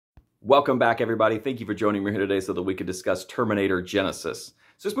Welcome back, everybody. Thank you for joining me here today so that we could discuss Terminator Genisys.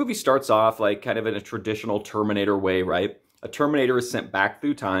 So this movie starts off like kind of in a traditional Terminator way, right? A Terminator is sent back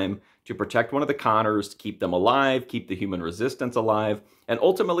through time to protect one of the Connors, to keep them alive, keep the human resistance alive, and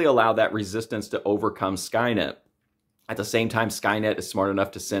ultimately allow that resistance to overcome Skynet. At the same time, Skynet is smart enough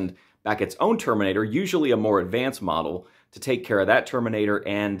to send back its own Terminator, usually a more advanced model, to take care of that Terminator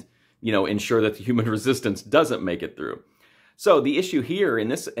and, ensure that the human resistance doesn't make it through. So the issue here in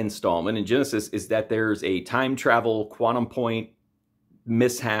this installment in Genisys is that there's a time travel quantum point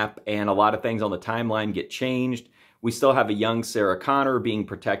mishap and a lot of things on the timeline get changed. We still have a young Sarah Connor being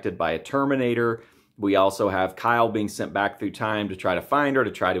protected by a Terminator. We also have Kyle being sent back through time to try to find her, to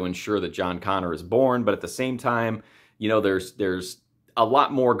try to ensure that John Connor is born. But at the same time, there's a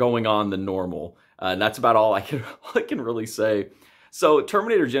lot more going on than normal. And that's about all I can really say. So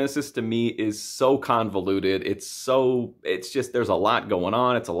Terminator Genisys to me is so convoluted. It's just there's a lot going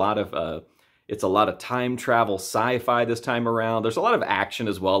on. It's a lot of time travel sci-fi this time around. There's a lot of action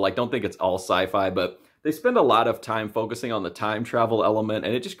as well. Like, don't think it's all sci-fi, but they spend a lot of time focusing on the time travel element,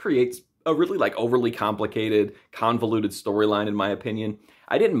 and it just creates a really overly complicated, convoluted storyline in my opinion.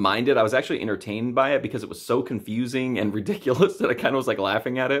 I didn't mind it. I was actually entertained by it because it was so confusing and ridiculous that I kind of was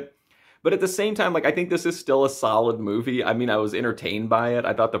laughing at it. But at the same time, I think this is still a solid movie. I mean, I was entertained by it.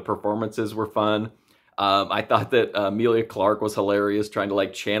 I thought the performances were fun. I thought that Emelia Clarke was hilarious, trying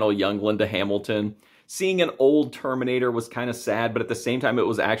to channel young Linda Hamilton. Seeing an old Terminator was kind of sad, but at the same time, it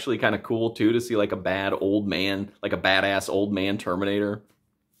was actually kind of cool too to see a bad old man, a badass old man Terminator.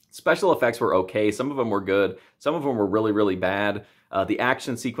 Special effects were okay. Some of them were good. Some of them were really, really bad. The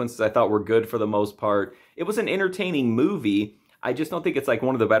action sequences I thought were good for the most part. It was an entertaining movie. I just don't think it's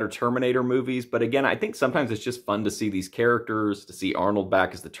one of the better Terminator movies. But again, I think sometimes it's just fun to see these characters, to see Arnold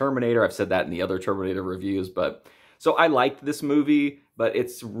back as the Terminator. I've said that in the other Terminator reviews. So I liked this movie, but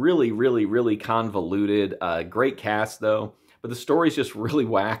it's really, really, really convoluted. Great cast, though. But the story's just really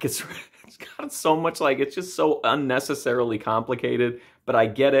whack. It's got so much, it's just so unnecessarily complicated. But I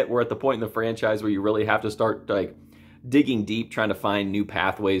get it. We're at the point in the franchise where you really have to start, digging deep, trying to find new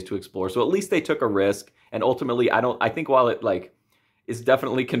pathways to explore. So at least they took a risk. And ultimately, I think while it is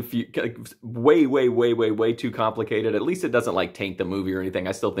definitely way too complicated, at least it doesn't taint the movie or anything.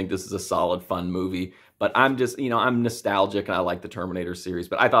 I still think this is a solid, fun movie. But I'm just, I'm nostalgic and I like the Terminator series.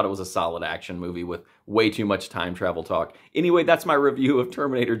 But I thought it was a solid action movie with way too much time travel talk. Anyway, that's my review of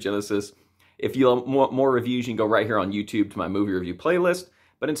Terminator Genisys. If you want more reviews, you can go right here on YouTube to my movie review playlist.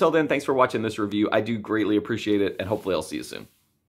 But until then, thanks for watching this review. I do greatly appreciate it, and hopefully I'll see you soon.